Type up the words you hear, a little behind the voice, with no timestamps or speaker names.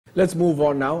Let's move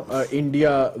on now.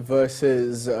 India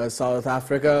versus South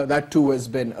Africa. That too has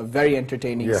been a very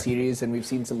entertaining series, and we've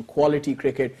seen some quality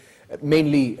cricket,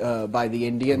 mainly by the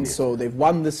Indians. So they've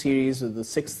won the series. The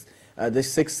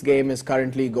sixth game is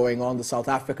currently going on. The South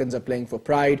Africans are playing for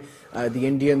pride. The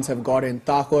Indians have got in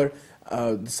Thakur.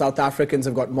 The South Africans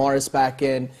have got Morris back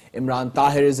in. Imran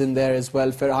Tahir is in there as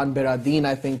well. Farhan Biradeen,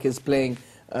 I think, is playing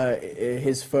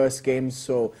his first game.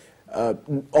 So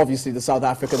obviously the South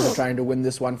Africans are trying to win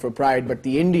this one for pride, but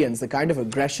the Indians, the kind of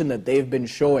aggression that they've been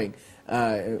showing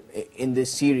in this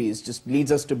series just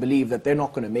leads us to believe that they're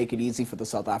not going to make it easy for the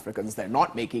South Africans. They're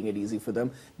not making it easy for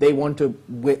them. They want to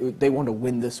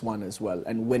win this one as well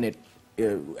and win it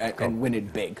and win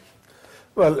it big.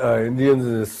 Well, Indians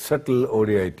is a subtle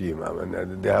ODI team. I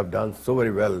mean, they have done so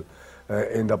very well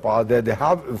in the past. They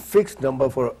have a fixed number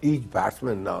for each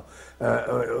batsman now.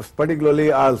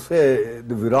 Particularly, I'll say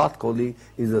the Virat Kohli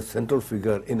is a central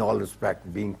figure in all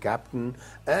respect, being captain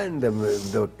and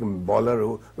the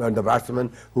bowler and the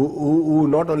batsman who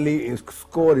not only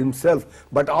score himself,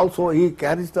 but also he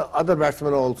carries the other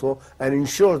batsmen also and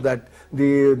ensures that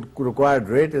the required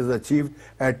rate is achieved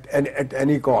at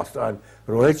any cost. And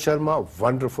Rohit Sharma,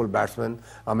 wonderful batsman.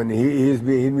 I mean, he's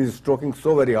been stroking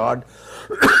so very hard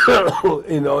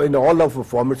in all of the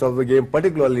formats of the game,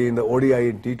 particularly in the ODI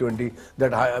and T20.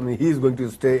 That I mean, he's going to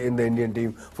stay in the Indian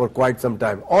team for quite some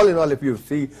time. All in all, if you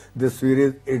see this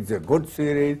series, it's a good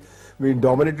series. Being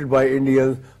dominated by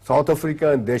Indians, South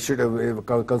Africa, and they should have,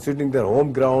 considering their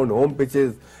home ground, home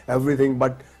pitches, everything,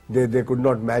 but they could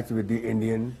not match with the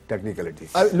Indian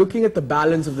technicalities. Looking at the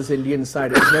balance of this Indian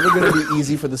side, it's never going to be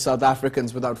easy for the South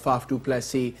Africans without Faf du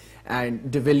Plessis, and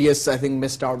De Villiers, I think,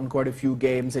 missed out on quite a few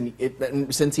games, and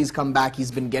since he's come back,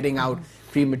 he's been getting out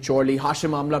prematurely.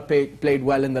 Hashim Amla played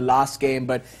well in the last game,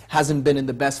 but hasn't been in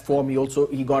the best form.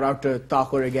 He got out to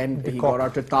Thakur again. He got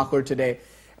out to Thakur today.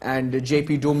 And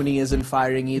JP Duminy isn't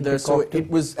firing either, so it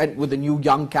was, and with a new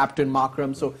young captain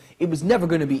Markram, so it was never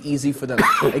going to be easy for them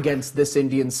against this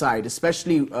Indian side,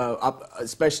 especially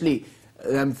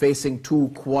them facing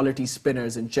two quality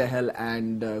spinners in Chahal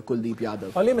and Kuldeep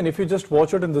Yadav. I mean, if you just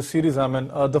watch it in the series, I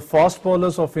mean, the fast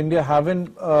bowlers of India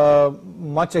haven't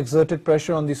much exerted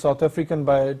pressure on the South African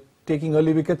by taking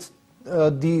early wickets.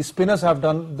 The spinners have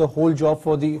done the whole job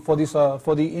for the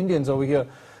Indians over here.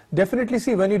 Definitely,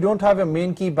 see, when you don't have a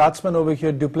main key batsman over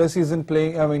here, Du Plessis isn't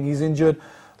playing, I mean, he's injured.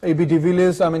 AB de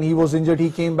Villiers, I mean, he was injured, he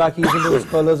came back, he's into his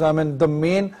colours. I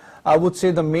mean, I would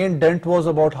say the main dent was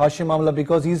about Hashim Amla,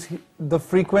 because he's the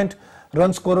frequent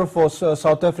run scorer for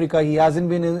South Africa. He hasn't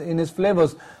been in his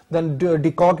flavours. Then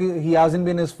de Kock, he hasn't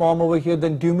been in his form over here.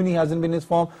 Then Duminy hasn't been in his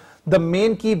form. The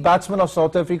main key batsmen of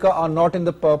South Africa are not in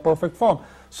the perfect form.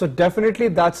 So definitely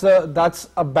that's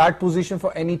a bad position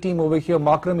for any team over here.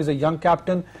 Markram is a young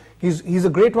captain. He's a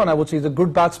great one, I would say. He's a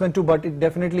good batsman too, but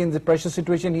definitely in the pressure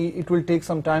situation, it will take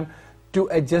some time to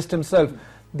adjust himself.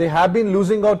 They have been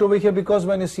losing out over here because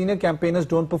when your senior campaigners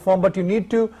don't perform, but you need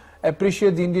to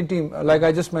appreciate the Indian team. Like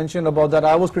I just mentioned about that,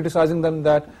 I was criticizing them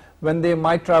that when they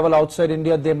might travel outside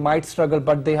India, they might struggle,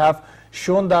 but they have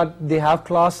shown that they have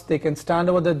class, they can stand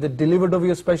over there. They delivered over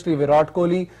here, especially Virat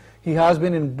Kohli. He has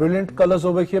been in brilliant colours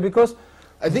over here, because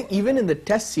I think even in the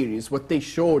test series, what they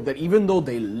showed, that even though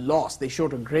they lost, they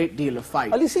showed a great deal of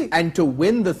fight. And to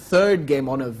win the third game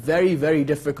on a very, very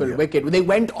difficult wicket, they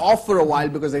went off for a while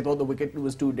because they thought the wicket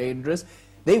was too dangerous.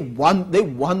 They won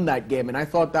that game, and I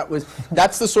thought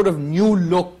that's the sort of new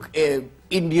look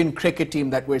Indian cricket team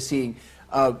that we're seeing.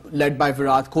 Led by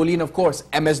Virat Kohli, and of course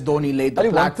MS Dhoni laid the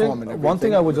platform. One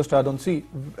thing I would just add on, see,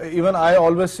 even I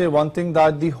always say one thing,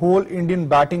 that the whole Indian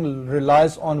batting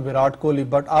relies on Virat Kohli,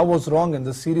 but I was wrong in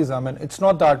this series. I mean, it's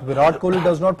not that Virat Kohli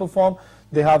does not perform.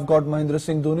 They have got Mahendra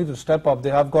Singh Dhoni to step up. They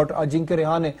have got Ajinkya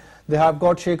Rahane. They have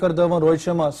got Shekhar Dhawan, Rohit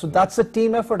Sharma. So that's a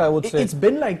team effort, I would say. It's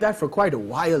been like that for quite a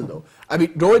while, though. I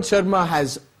mean, Rohit Sharma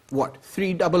has what,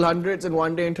 3 double hundreds in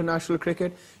one-day international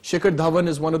cricket. Shekhar Dhawan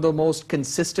is one of the most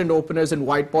consistent openers in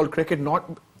white ball cricket, not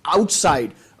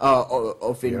outside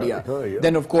of India.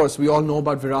 Then, of course, we all know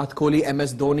about Virat Kohli,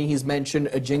 MS Dhoni, he's mentioned,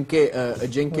 Ajinkya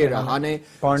Rahane.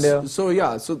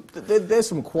 Pandya. So there's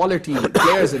some quality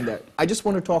players in there. I just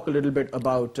want to talk a little bit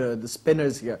about the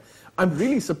spinners here. I'm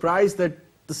really surprised that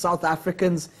the South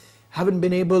Africans haven't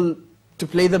been able to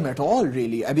play them at all,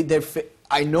 really. I mean,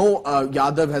 I know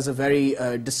Yadav has a very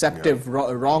deceptive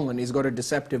wrong, and he's got a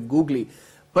deceptive googly.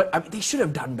 But I mean, they should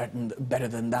have done better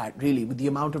than that, really, with the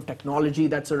amount of technology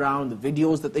that's around, the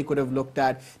videos that they could have looked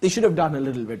at. They should have done a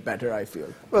little bit better, I feel.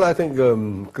 Well, I think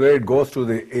credit goes to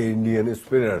the Indian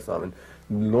spinners. I mean,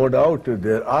 no doubt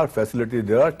there are facilities,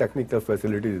 there are technical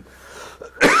facilities.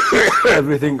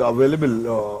 everything available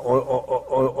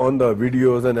on the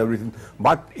videos and everything.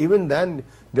 But even then,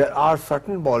 there are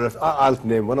certain bowlers. I'll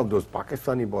name one of those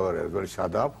Pakistani bowlers as well,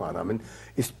 Shadab Khan. I mean,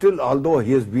 still, although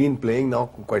he has been playing now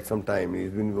quite some time,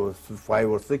 he's been 5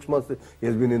 or 6 months, he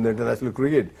has been in the international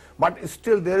cricket. But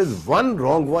still, there is one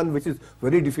wrong one which is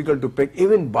very difficult to pick,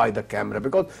 even by the camera,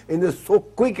 because in this so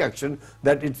quick action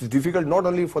that it's difficult not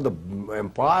only for the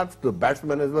umpires, the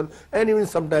batsman as well, and even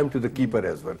sometimes to the keeper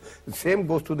as well. The same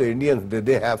goes to the Indians.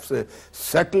 They have a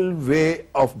settled way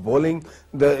of bowling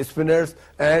the spinners,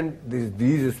 and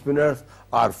these spinners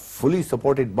are fully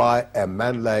supported by a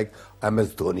man like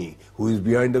MS Dhoni, who is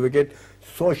behind the wicket,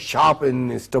 so sharp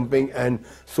in stumping and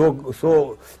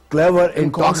so clever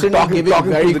in constantly giving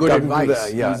very good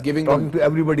advice. He's talking to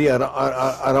everybody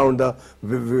around the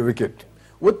wicket.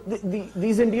 What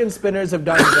these Indian spinners have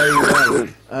done very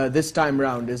well this time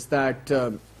round is that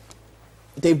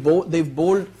they've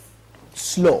bowled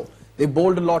slow. They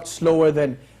bowled a lot slower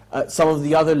than some of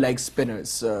the other leg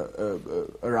spinners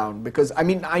around, because I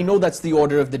mean, I know that's the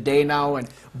order of the day now, and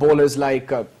bowlers like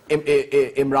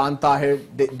Imran Tahir,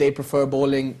 they prefer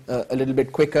bowling a little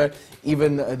bit quicker.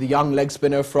 Even the young leg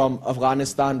spinner from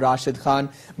Afghanistan, Rashid Khan,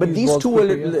 but these two are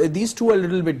a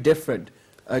little bit different.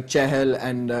 Chahal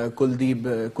and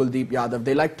Kuldeep Yadav,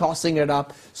 they like tossing it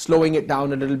up, slowing it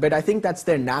down a little bit. I think that's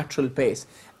their natural pace,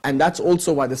 and that's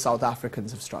also why the South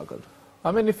Africans have struggled.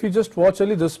 I mean, if you just watch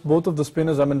early, both of the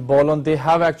spinners, I mean, ball on, they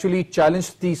have actually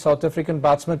challenged the South African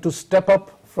batsmen to step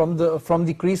up from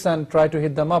the crease and try to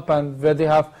hit them up, and where they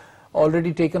have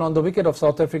already taken on the wicket of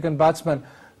South African batsmen.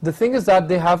 The thing is that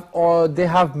they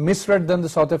have misread them, the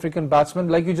South African batsmen,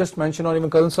 like you just mentioned, or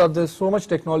even Karan Saab, there's so much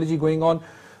technology going on.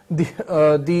 The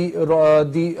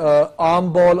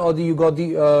arm ball, or you got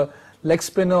the leg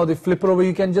spinner or the flipper over,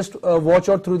 you can just watch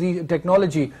out through the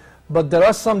technology. But there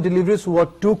are some deliveries who are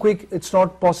too quick. It's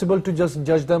not possible to just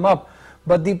judge them up.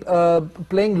 But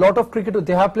playing lot of cricket,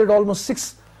 they have played almost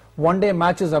 6 one-day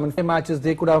matches. I mean,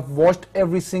 they could have watched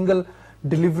every single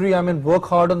delivery. I mean, work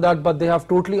hard on that, but they have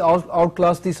totally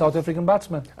outclassed the South African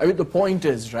batsmen. I mean, the point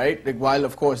is, right, like, while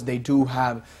of course they do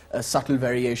have subtle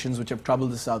variations which have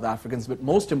troubled the South Africans, but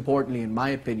most importantly, in my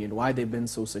opinion, why they've been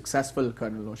so successful,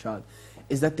 Colonel Noshad,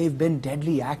 is that they've been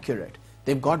deadly accurate.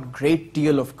 They've got great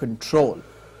deal of control.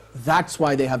 That's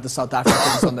why they have the South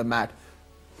Africans on the mat.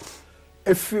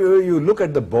 If you look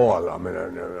at the ball, I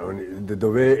mean, the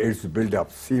way it's built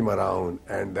up, seam around,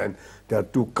 and then there are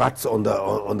 2 cuts on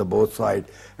the both sides,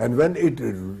 and when it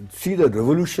see the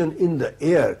revolution in the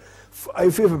air,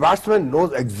 if a batsman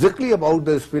knows exactly about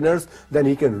the spinners, then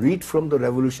he can read from the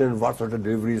revolution what sort of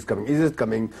delivery is coming. Is it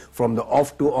coming from the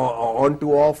off to on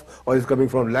to off, or is it coming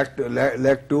from leg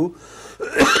to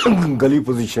gully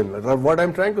position? What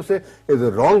I'm trying to say is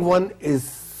the wrong one is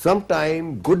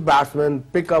sometimes good batsmen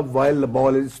pick up while the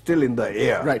ball is still in the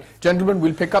air. Right. Gentlemen,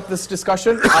 we'll pick up this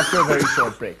discussion after a very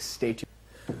short break. Stay tuned.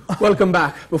 Welcome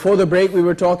back. Before the break, we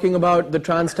were talking about the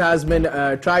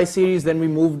Trans-Tasman Tri-Series, then we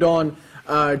moved on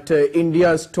to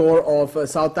India's tour of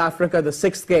South Africa, the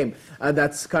 6th game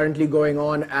that's currently going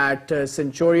on at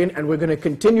Centurion, and we're going to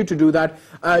continue to do that.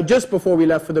 Just before we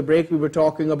left for the break, we were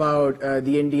talking about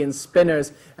the Indian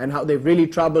spinners and how they've really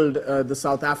troubled the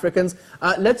South Africans.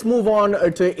 Let's move on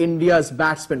to India's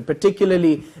batsmen,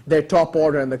 particularly their top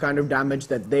order and the kind of damage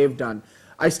that they've done.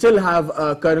 I still have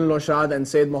Colonel Noshad and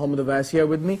Syed Mohammad Awais here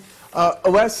with me.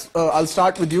 Awais, I'll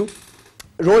start with you.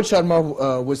 Rohit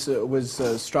Sharma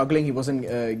was struggling. He wasn't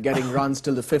getting runs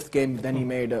till the 5th game. Then he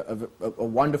made a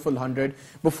wonderful 100.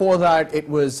 Before that, it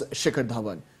was Shikhar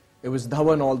Dhawan. It was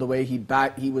Dhawan all the way.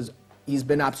 He's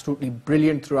been absolutely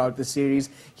brilliant throughout the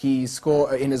series. He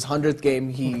scored in his 100th game.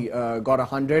 He got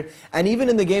 100, and even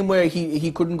in the game where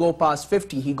he couldn't go past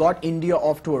 50, he got India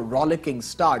off to a rollicking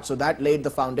start. So that laid the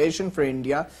foundation for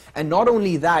India. And not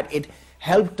only that, it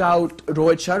helped out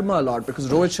Rohit Sharma a lot, because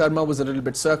Rohit Sharma was a little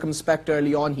bit circumspect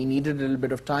early on. He needed a little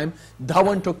bit of time.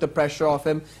 Dhawan took the pressure off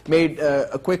him, made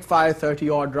a quick fire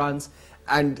 30-odd runs,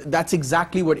 and that's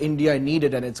exactly what India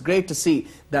needed. And it's great to see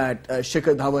that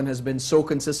Shikhar Dhawan has been so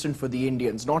consistent for the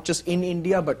Indians, not just in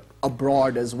India but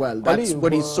abroad as well. That's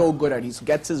what he's so good at. He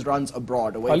gets his runs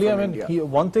abroad, away from India.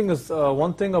 One thing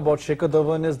about Shikhar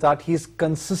Dhawan is that he's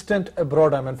consistent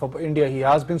abroad. I mean, for India, he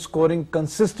has been scoring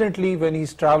consistently when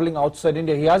he's traveling outside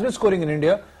India. He has been scoring in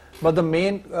India, but the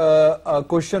main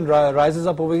question rises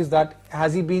up over is that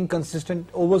has he been consistent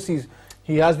overseas?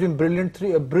 He has been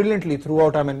brilliantly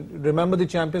throughout. I mean, remember the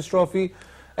Champions Trophy,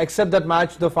 except that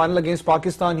match, the final against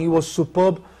Pakistan, he was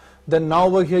superb. Then now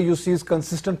over here, you see his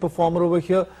consistent performer over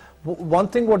here. One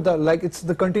thing it's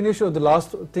the continuation of the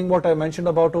last thing what I mentioned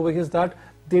about over here is that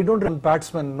they don't run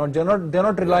batsmen. They're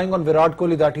not relying on Virat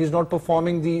Kohli that he's not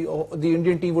performing. The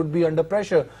Indian team would be under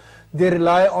pressure. They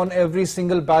rely on every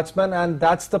single batsman, and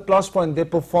that's the plus point. They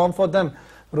perform for them.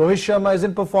 Rohit Sharma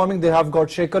isn't performing. They have got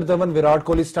Shikhar Dhawan, Virat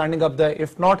Kohli standing up there.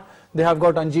 If not, they have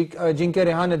got Ajinkya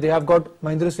Rahane. They have got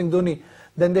Mahendra Singh Dhoni.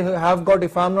 Then they have got,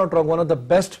 if I'm not wrong, one of the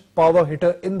best power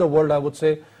hitter in the world, I would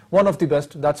say. One of the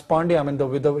best. That's Pandya. I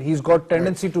mean, he's got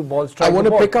tendency to ball strike. I want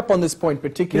to pick up on this point,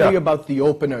 particularly about the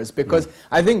openers, because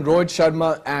I think Rohit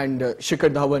Sharma and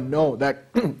Shikhar Dhawan know that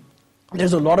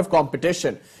there's a lot of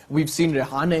competition. We've seen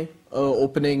Rahane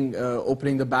opening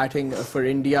the batting for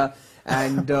India,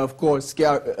 and of course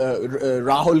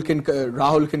Rahul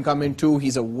can come in too.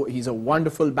 He's a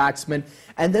wonderful batsman,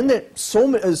 and then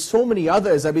there's so many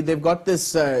others. I mean, they've got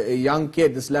this young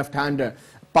kid, this left-hander,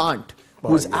 Pant,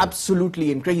 who's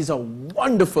absolutely incredible. He's a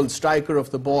wonderful striker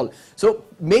of the ball. So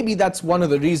maybe that's one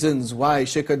of the reasons why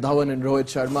Shikhar Dhawan and Rohit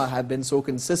Sharma have been so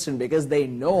consistent, because they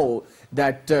know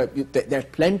that there are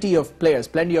plenty of players,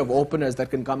 plenty of openers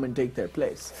that can come and take their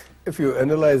place. If you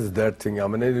analyze that thing, I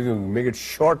mean, if you make it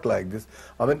short like this,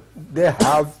 I mean, they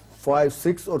have 5,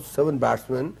 6 or 7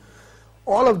 batsmen.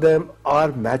 All of them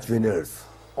are match winners.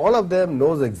 All of them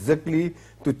knows exactly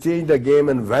to change the game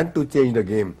and when to change the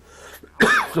game.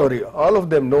 Sorry, all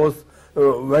of them knows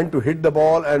when to hit the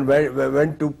ball and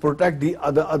when to protect the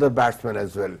other batsmen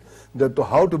as well.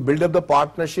 How to build up the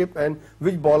partnership and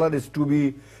which bowler is to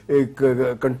be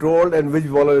controlled and which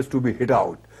bowler is to be hit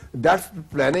out. That's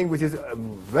planning which is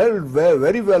very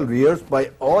well rehearsed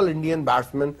by all Indian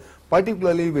batsmen,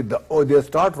 particularly with they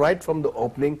start right from the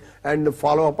opening and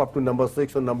follow up to number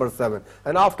 6 or number 7.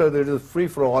 And after there is free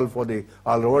for all for the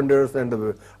all-rounders and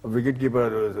the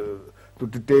wicketkeeper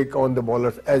to take on the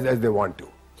bowlers as they want to.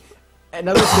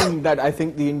 Another thing that I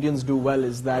think the Indians do well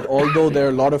is that although there are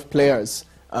a lot of players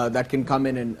that can come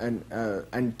in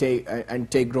and take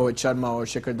Rohit Sharma or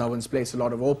Shikhar Dhawan's place, a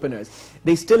lot of openers,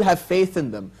 they still have faith in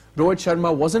them. Rohit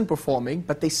Sharma wasn't performing,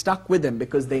 but they stuck with him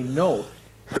because they know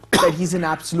that he's an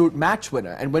absolute match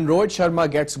winner. And when Rohit Sharma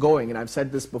gets going, and I've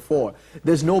said this before,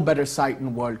 there's no better sight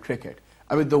in world cricket.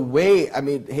 I mean, the way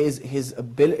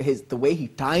the way he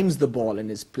times the ball and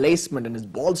his placement and his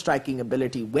ball striking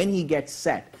ability when he gets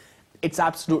set, it's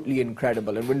absolutely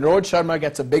incredible. And when Rohit Sharma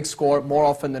gets a big score, more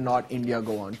often than not, India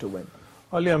go on to win.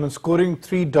 Ali, I mean, scoring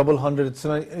 3 double hundreds,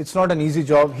 it's not an easy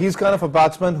job. He's kind of a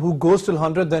batsman who goes till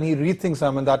 100, then he rethinks,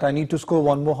 I mean, that I need to score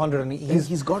one more 100. And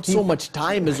he's got so much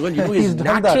time as well. You know, his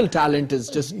natural talent is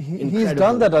just incredible. He's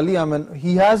done that, Ali. I mean,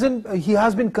 he has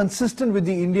been consistent with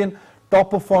the Indian top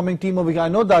performing team over here. I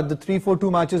know that the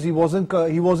 3-4-2 matches he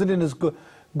wasn't in his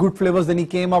good flavors. Then he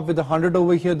came up with 100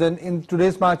 over here. Then in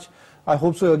today's match, I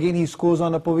hope so again he scores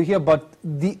on up over here. But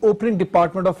the opening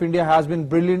department of India has been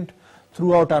brilliant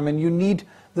throughout. I mean, you need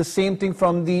the same thing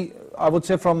from the, I would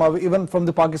say, even from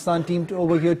the Pakistan team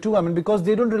over here too. I mean, because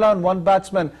they don't rely on one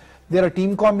batsman. They're a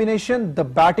team combination. The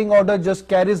batting order just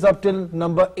carries up till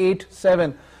number 8,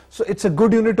 7. So it's a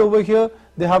good unit over here.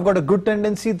 They have got a good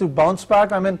tendency to bounce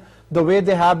back. I mean, the way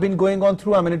they have been going on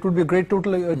through, I mean, it would be a great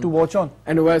total to watch on.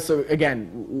 And so again,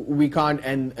 we can't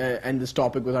end this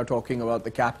topic without talking about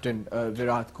the captain,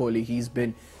 Virat Kohli. He's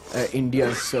been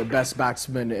India's best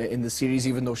batsman in the series,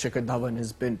 even though Shikhar Dhawan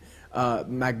has been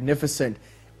magnificent.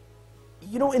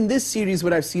 You know, in this series,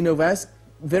 what I've seen of us,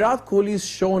 Virat Kohli's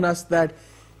shown us that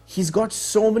he's got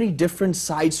so many different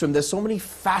sides to him. There's so many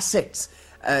facets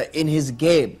in his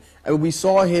game. We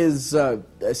saw his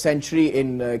century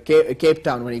in Cape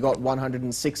Town when he got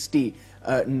 160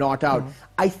 not out.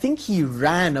 I think he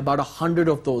ran about 100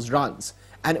 of those runs,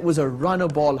 and it was a run a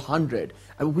ball 100,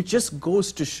 which just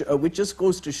goes to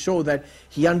show that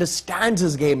he understands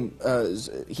his game.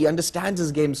 He understands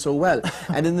his game so well.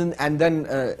 And then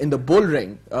in the bull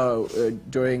ring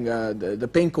during the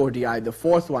pink ODI, the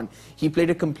 4th one, he played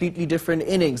a completely different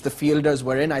innings. The fielders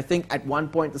were in. I think at one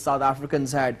point the South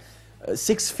Africans had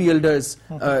 6 fielders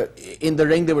in the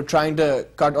ring. They were trying to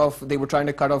cut off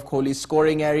Kohli's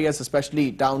scoring areas,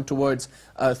 especially down towards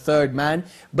 3rd man.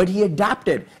 But he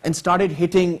adapted and started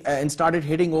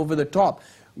hitting over the top,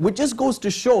 which just goes to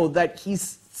show that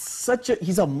he's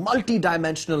a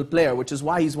multi-dimensional player, which is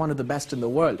why he's one of the best in the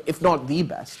world, if not the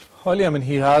best. Holly, I mean,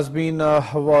 he has been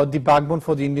the backbone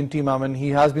for the Indian team. I mean, he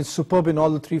has been superb in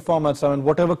all the 3 formats. I mean,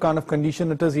 whatever kind of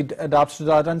condition it is, he adapts to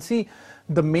that. And see,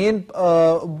 the main,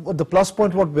 the plus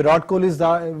point what Virat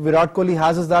Kohli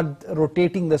has is that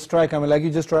rotating the strike. I mean, like you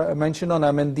just mentioned on,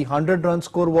 I mean, the 100-run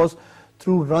score was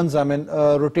through runs. I mean,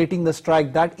 rotating the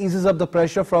strike, that eases up the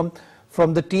pressure from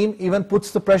from the team, even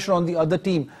puts the pressure on the other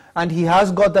team. And he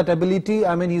has got that ability.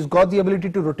 I mean, he's got the ability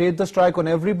to rotate the strike on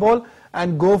every ball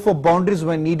and go for boundaries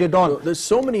when needed on. There's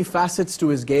so many facets to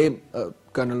his game,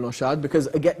 Colonel Naushad, because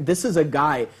again, this is a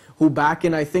guy who back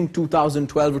in, I think,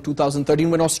 2012 or 2013,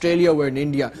 when Australia were in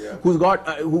India, who got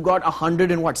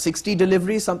 160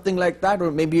 deliveries, something like that,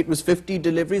 or maybe it was 50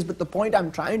 deliveries. But the point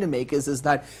I'm trying to make is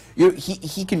that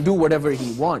he can do whatever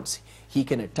he wants. He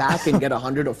can attack and get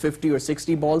 100 or 50 or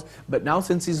 60 balls. But now,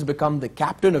 since he's become the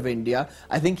captain of India,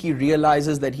 I think he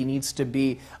realizes that he needs to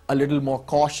be a little more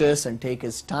cautious and take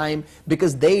his time,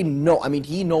 because they know, I mean,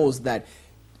 he knows that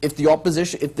if the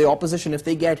opposition, if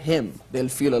they get him, they'll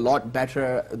feel a lot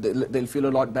better. They'll feel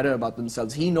a lot better about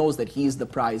themselves. He knows that he's the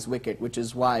prize wicket, which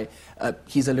is why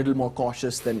he's a little more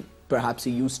cautious than perhaps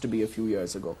he used to be a few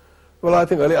years ago. Well, I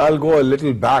think I'll go a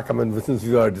little back. I mean, since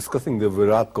we are discussing the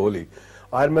Virat Kohli,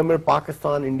 I remember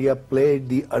Pakistan-India played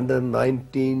the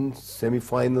under-19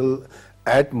 semi-final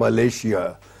at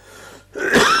Malaysia.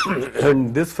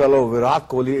 And this fellow Virat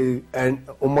Kohli and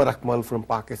Umar Akmal from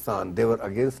Pakistan, they were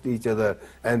against each other,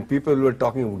 and people were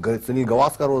talking. Sunil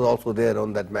Gavaskar was also there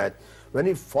on that match. When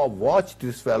he watched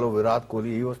this fellow Virat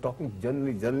Kohli, he was talking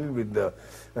generally with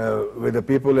the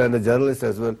people and the journalists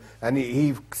as well, and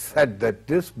he said that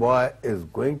this boy is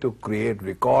going to create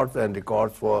records and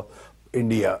records for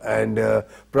India, and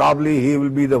probably he will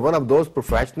be one of those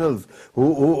professionals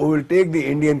who will take the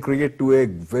Indian cricket to a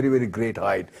very great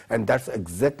height, and that's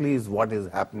exactly what is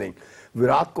happening.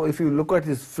 Virat Kohli, if you look at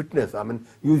his fitness, I mean,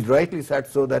 you rightly said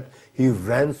so that he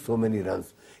ran so many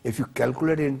runs. If you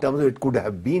calculate it in terms of, it could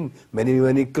have been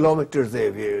many kilometers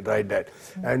if you write that.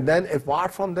 And then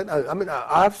apart from that, I mean,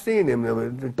 I've seen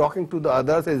him talking to the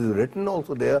others. It's written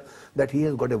also there that he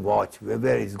has got a watch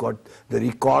where he's got the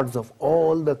records of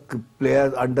all the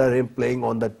players under him playing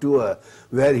on the tour,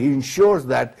 where he ensures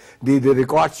that the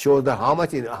record shows that how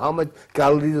much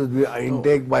calories is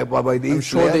intake by the I'm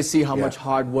sure player. they see how much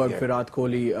hard work Virat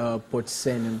Kohli puts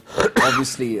in, and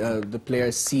obviously the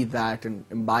players see that and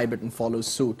imbibe it and follow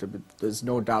suit. There's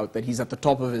no doubt that he's at the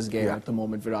top of his game at the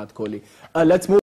moment, Virat Kohli. Let's move